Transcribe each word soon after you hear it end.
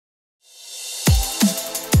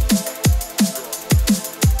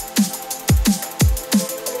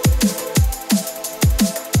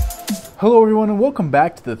Hello everyone and welcome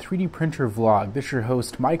back to the 3D printer vlog. This is your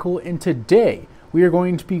host Michael, and today we are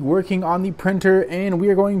going to be working on the printer and we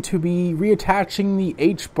are going to be reattaching the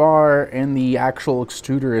H-bar and the actual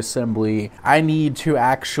extruder assembly. I need to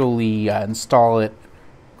actually install it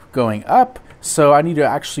going up, so I need to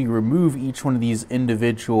actually remove each one of these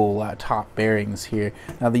individual top bearings here.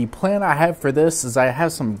 Now the plan I have for this is I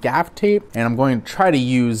have some gaff tape and I'm going to try to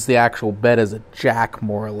use the actual bed as a jack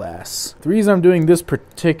more or less. The reason I'm doing this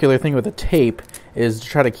particular thing with the tape is to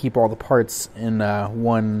try to keep all the parts in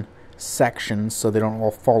one section so they don't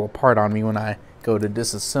all fall apart on me when I go to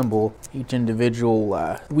disassemble each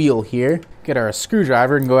individual wheel here. Get our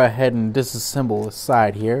screwdriver and go ahead and disassemble the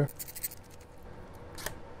side here.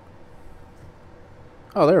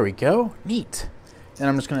 Oh, there we go. Neat. And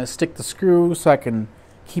I'm just going to stick the screw so I can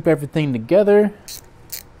keep everything together.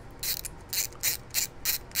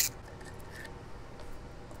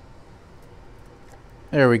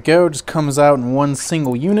 There we go. Just comes out in one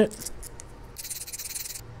single unit.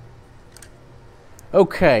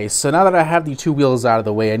 Okay, so now that I have the two wheels out of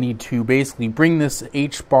the way, I need to basically bring this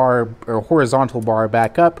H-bar or horizontal bar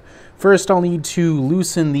back up. First, I'll need to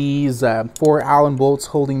loosen these 4 Allen bolts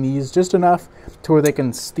holding these just enough to where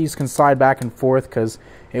these can slide back and forth, because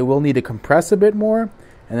it will need to compress a bit more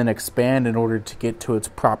and then expand in order to get to its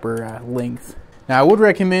proper length. Now, I would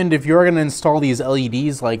recommend, if you're going to install these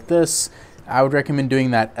LEDs like this, I would recommend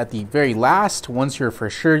doing that at the very last, once you're for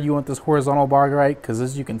sure you want this horizontal bar right, because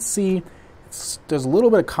as you can see, there's a little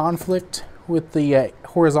bit of conflict with the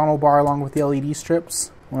horizontal bar along with the LED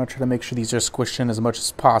strips. I want to try to make sure these are squished in as much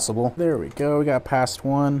as possible. There we go, we got past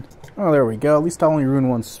one. Oh, there we go. At least I'll only ruin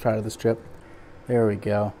one stride of the strip. There we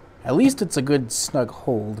go. At least it's a good snug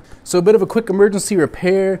hold. So a bit of a quick emergency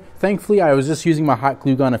repair. Thankfully, I was just using my hot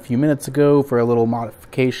glue gun a few minutes ago for a little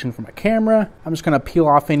modification for my camera. I'm just going to peel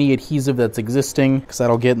off any adhesive that's existing, because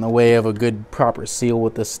that'll get in the way of a good proper seal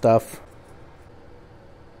with this stuff.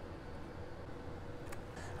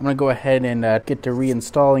 I'm going to go ahead and get to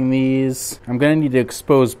reinstalling these. I'm going to need to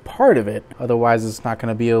expose part of it, otherwise it's not going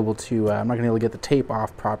to be able to, I'm not going to be able to get the tape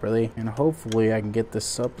off properly. And hopefully I can get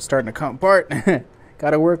this up, starting to come apart.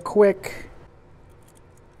 Gotta work quick.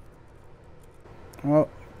 Well,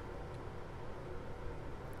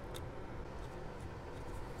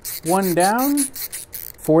 one down,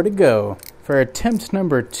 4 to go. For attempt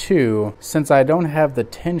number 2, since I don't have the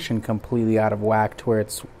tension completely out of whack to where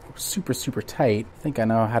it's super tight, I think I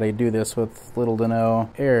know how to do this with little to no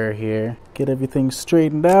error here. Get everything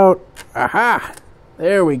straightened out. Aha!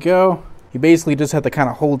 There we go. You basically just have to kind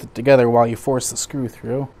of hold it together while you force the screw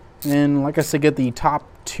through. And like I said, get the top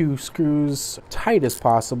 2 screws tight as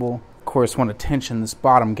possible. Of course, want to tension this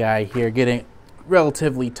bottom guy here, get it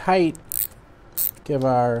relatively tight. Give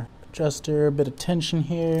our adjuster a bit of tension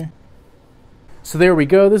here. So there we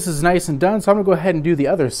go. This is nice and done. So I'm going to go ahead and do the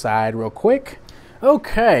other side real quick.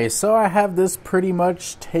 Okay, so I have this pretty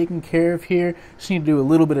much taken care of here. Just need to do a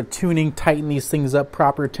little bit of tuning, tighten these things up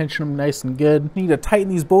proper, tension them nice and good. Need to tighten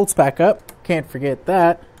these bolts back up. Can't forget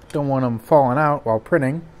that. Don't want them falling out while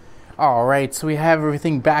printing. Alright, so we have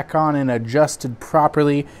everything back on and adjusted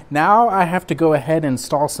properly. Now I have to go ahead and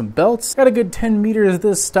install some belts. Got a good 10 meters of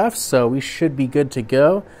this stuff, so we should be good to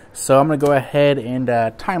go. So I'm going to go ahead and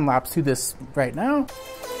time-lapse through this right now.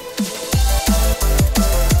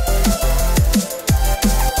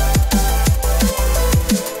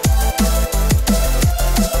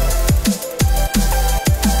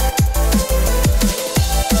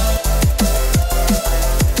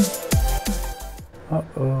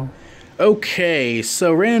 Okay,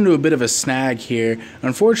 so ran into a bit of a snag here.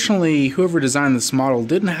 Unfortunately, whoever designed this model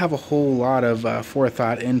didn't have a whole lot of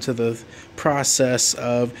forethought into the process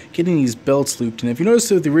of getting these belts looped. And if you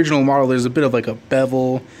notice with the original model, there's a bit of like a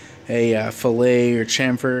bevel, a fillet or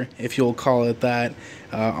chamfer, if you'll call it that,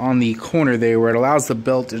 on the corner there, where it allows the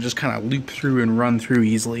belt to just kind of loop through and run through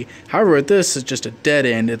easily. However, with this, it's just a dead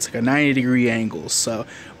end. It's like a 90-degree angle. So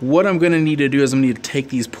what I'm going to need to do is I'm going to need to take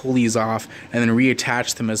these pulleys off and then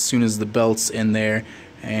reattach them as soon as the belt's in there.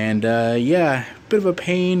 And yeah, bit of a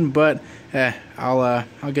pain, but I'll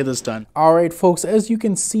get this done. Alright folks, as you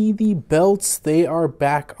can see, the belts, they are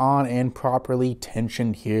back on and properly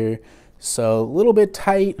tensioned here. So a little bit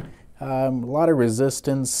tight, a lot of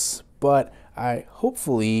resistance, but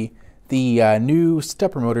hopefully the new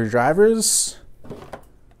stepper motor drivers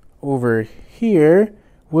over here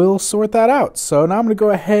will sort that out. So now I'm going to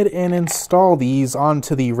go ahead and install these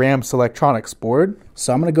onto the Ramps electronics board.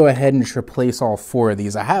 So I'm going to go ahead and just replace all 4 of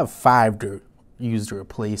these. I have 5 to use to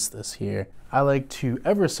replace this here. I like to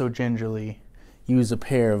ever so gingerly use a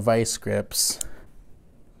pair of vice grips,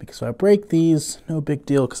 because if I break these, no big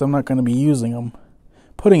deal, because I'm not going to be using them.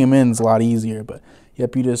 putting them in is a lot easier, but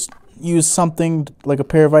yep, you just use something like a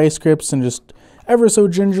pair of ice grips and just ever so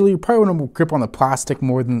gingerly. You probably want to grip on the plastic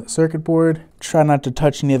more than the circuit board. Try not to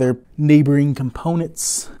touch any other neighboring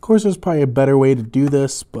components. Of course, there's probably a better way to do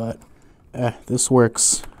this, but this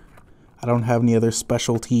works. I don't have any other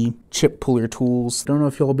specialty chip puller tools. Don't know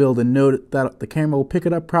if you'll be able to note that the camera will pick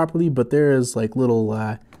it up properly, but there is like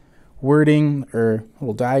little wording or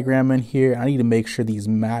little diagram in here. I need to make sure these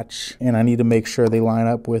match, and I need to make sure they line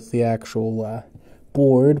up with the actual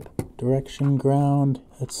board. Direction, ground,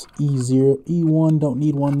 that's E0, E1, don't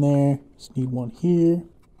need one there, just need one here.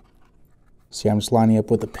 See, I'm just lining up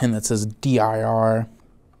with the pin that says DIR.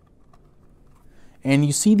 And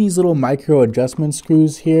you see these little micro adjustment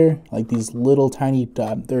screws here, like these little tiny,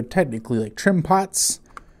 they're technically like trim pots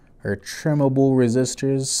or trimmable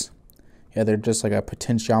resistors. Yeah, they're just like a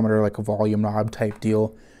potentiometer, like a volume knob type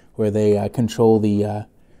deal, where they control the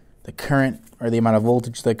current or the amount of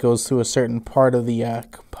voltage that goes through a certain part of the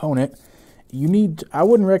component. I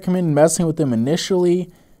wouldn't recommend messing with them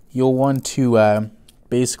initially. You'll want to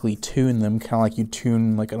basically tune them, kind of like you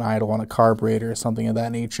tune like an idle on a carburetor or something of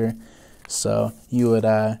that nature. So you would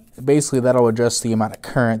basically, that'll adjust the amount of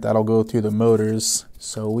current that'll go through the motors.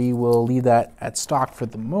 So we will leave that at stock for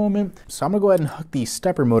the moment. So I'm gonna go ahead and hook these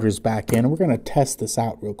stepper motors back in. We're gonna test this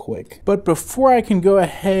out real quick. But before I can go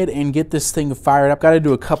ahead and get this thing fired up, gotta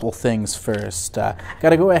do a couple things first.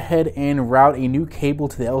 Gotta go ahead and route a new cable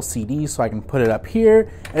to the LCD so I can put it up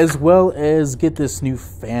here, as well as get this new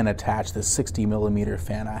fan attached, this 60mm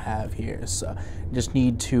fan I have here. So just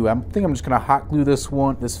need to, I think I'm just gonna hot glue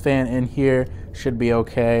this fan in here, should be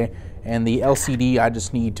okay. And the LCD, I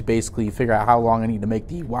just need to basically figure out how long I need to make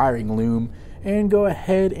the wiring loom and go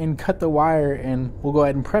ahead and cut the wire, and we'll go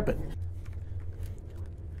ahead and prep it.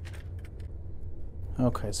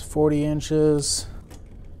 Okay, it's 40 inches.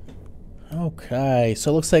 Okay, so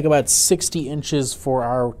it looks like about 60 inches for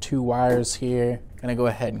our two wires here. Gonna go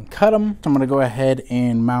ahead and cut them. I'm gonna go ahead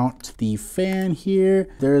and mount the fan here.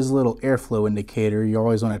 There's a little airflow indicator. You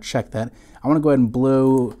always wanna check that. I want to go ahead and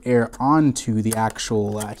blow air onto the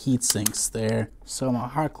actual heat sinks there. So my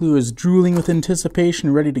hot glue is drooling with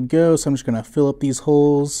anticipation, ready to go. So I'm just going to fill up these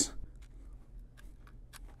holes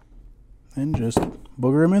and just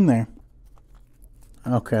booger them in there.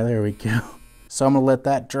 Okay, there we go. So I'm going to let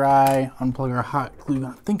that dry, unplug our hot glue.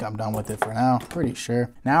 I think I'm done with it for now, pretty sure.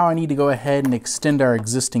 Now I need to go ahead and extend our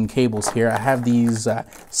existing cables here. I have these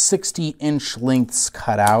 60-inch lengths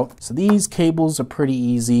cut out. So these cables are pretty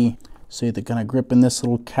easy. So you're gonna grip in this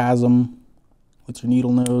little chasm with your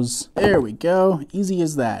needle nose. There we go, easy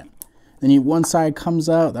as that. Then one side comes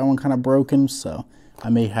out, that one kind of broken, so I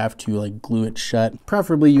may have to like glue it shut.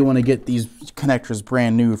 Preferably you wanna get these connectors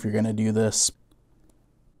brand new if you're gonna do this.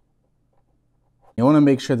 You wanna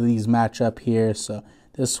make sure that these match up here. So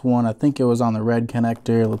this one, I think it was on the red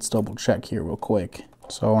connector. Let's double check here real quick.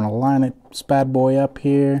 So I wanna line this bad boy up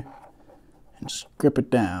here and just grip it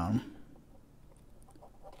down.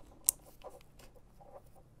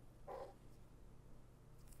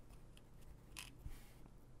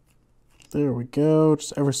 There we go,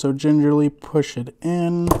 just ever so gingerly push it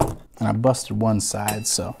in. And I busted one side,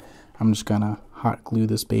 so I'm just gonna hot glue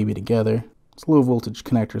this baby together. It's a low voltage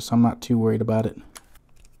connector, so I'm not too worried about it.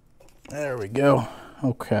 There we go,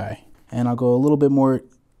 okay. And I'll go a little bit more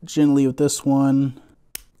gently with this one.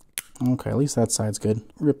 Okay, at least that side's good.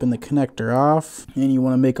 Ripping the connector off, and you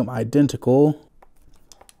wanna make them identical.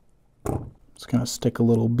 Just gonna stick a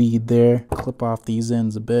little bead there, clip off these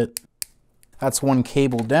ends a bit. That's one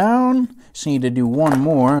cable down. Just need to do one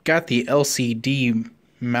more. Got the LCD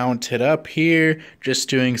mounted up here, just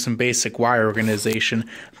doing some basic wire organization.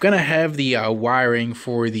 I'm gonna have the wiring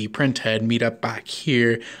for the print head meet up back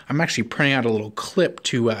here. I'm actually printing out a little clip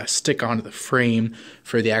to stick onto the frame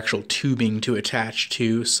for the actual tubing to attach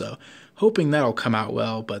to, so hoping that'll come out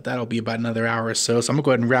well, but that'll be about another hour or so. So I'm gonna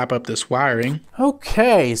go ahead and wrap up this wiring.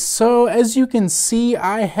 Okay, so as you can see,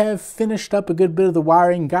 I have finished up a good bit of the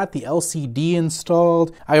wiring, got the LCD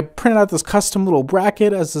installed. I printed out this custom little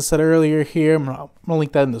bracket, as I said earlier here. I'm gonna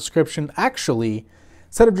link that in the description. Actually,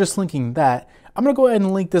 instead of just linking that, I'm gonna go ahead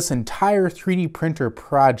and link this entire 3D printer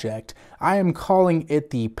project. I am calling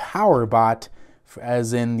it the PowerBot,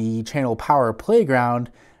 as in the channel Power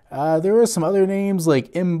Playground. There were some other names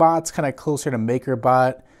like MBot's kind of closer to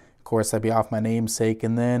MakerBot. Of course, that'd be off my namesake.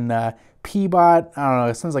 And then PowerBot. I don't know,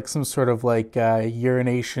 it sounds like some sort of like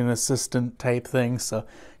urination assistant type thing, so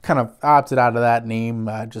kind of opted out of that name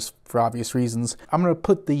just for obvious reasons. I'm going to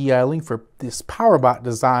put the link for this PowerBot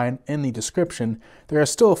design in the description. There are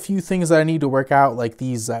still a few things that I need to work out, like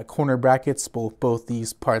these corner brackets, both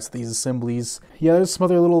these parts of these assemblies. Yeah, there's some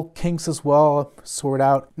other little kinks as well, I'll sort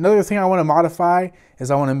out. Another thing I want to modify is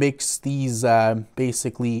I want to make these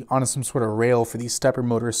basically on some sort of rail for these stepper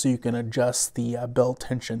motors, so you can adjust the belt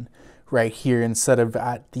tension right here instead of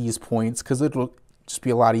at these points, because it'll just be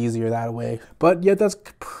a lot easier that way. But yeah, that's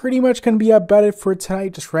pretty much going to be about it for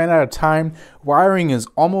tonight. Just ran out of time. Wiring is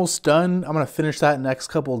almost done. I'm going to finish that in the next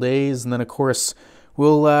couple of days, and then of course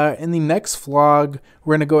we'll in the next vlog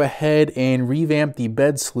we're going to go ahead and revamp the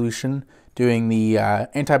bed solution, doing the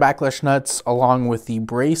anti-backlash nuts along with the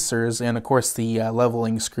bracers and of course the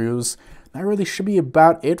leveling screws. That really should be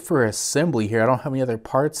about it for assembly here. I don't have any other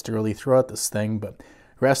parts to really throw at this thing, but the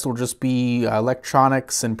rest will just be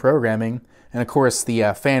electronics and programming. And of course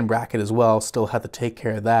the fan bracket as well, still have to take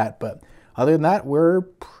care of that. But other than that, we're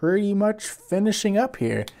pretty much finishing up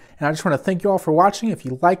here. And I just want to thank you all for watching. If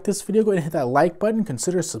you like this video, go ahead and hit that like button,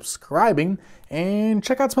 consider subscribing, and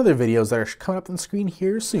check out some other videos that are coming up on the screen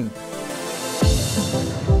here soon.